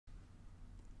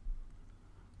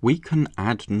We can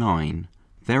add 9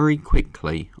 very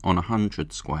quickly on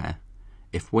 100 square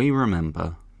if we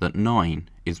remember that 9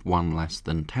 is 1 less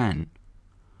than 10.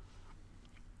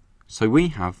 So we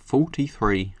have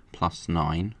 43 plus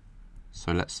 9,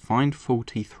 so let's find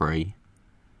 43,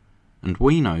 and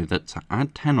we know that to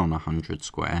add 10 on 100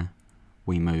 square,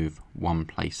 we move 1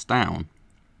 place down.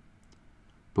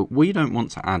 But we don't want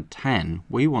to add 10,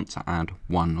 we want to add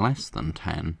 1 less than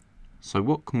 10. So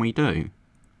what can we do?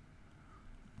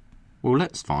 Well,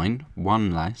 let's find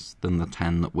 1 less than the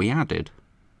 10 that we added.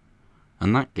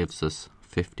 And that gives us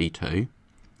 52.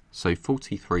 So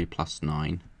 43 plus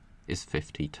 9 is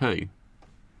 52.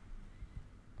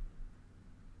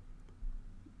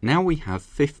 Now we have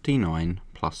 59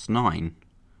 plus 9.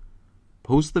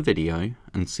 Pause the video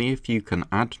and see if you can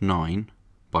add 9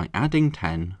 by adding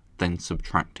 10, then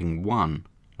subtracting 1,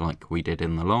 like we did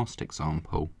in the last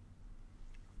example.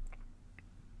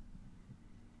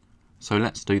 So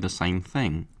let's do the same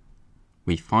thing.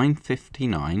 We find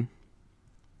 59,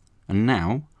 and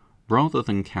now, rather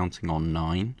than counting on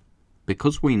 9,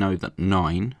 because we know that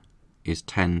 9 is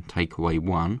 10 take away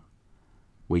 1,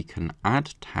 we can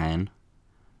add 10,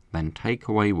 then take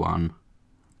away 1,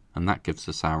 and that gives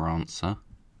us our answer,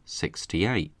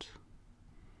 68.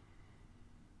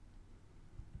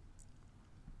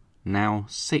 Now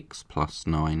 6 plus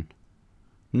 9.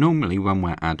 Normally when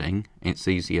we're adding, it's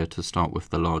easier to start with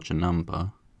the larger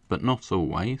number, but not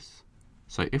always.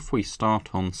 So if we start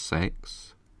on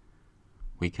 6,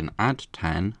 we can add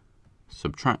 10,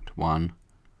 subtract 1,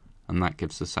 and that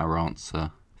gives us our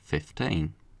answer,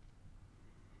 15.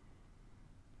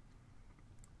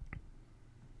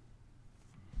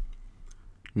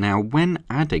 Now when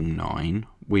adding 9,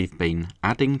 we've been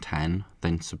adding 10,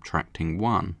 then subtracting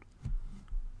 1.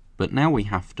 But now we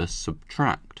have to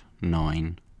subtract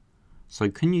 9. So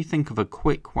can you think of a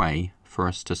quick way for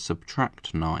us to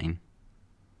subtract 9?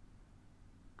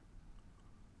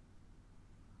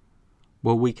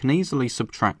 Well, we can easily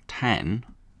subtract 10,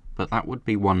 but that would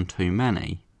be 1 too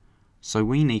many. So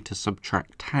we need to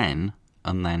subtract 10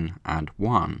 and then add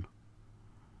 1.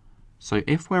 So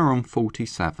if we're on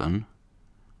 47,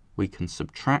 we can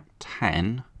subtract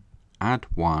 10, add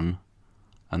 1,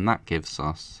 and that gives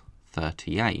us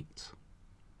 38.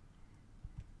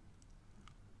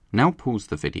 Now pause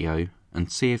the video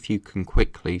and see if you can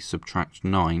quickly subtract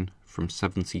 9 from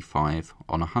 75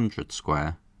 on 100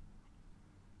 square.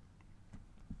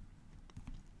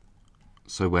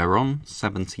 So we're on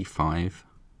 75.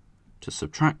 To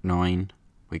subtract 9,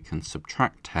 we can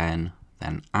subtract 10,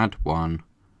 then add 1,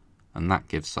 and that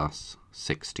gives us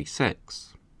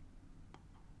 66.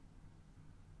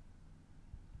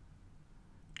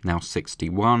 Now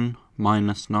 61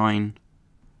 minus 9,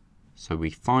 so we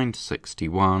find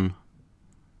 61,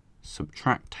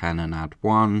 subtract 10 and add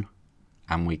 1,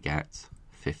 and we get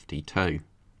 52.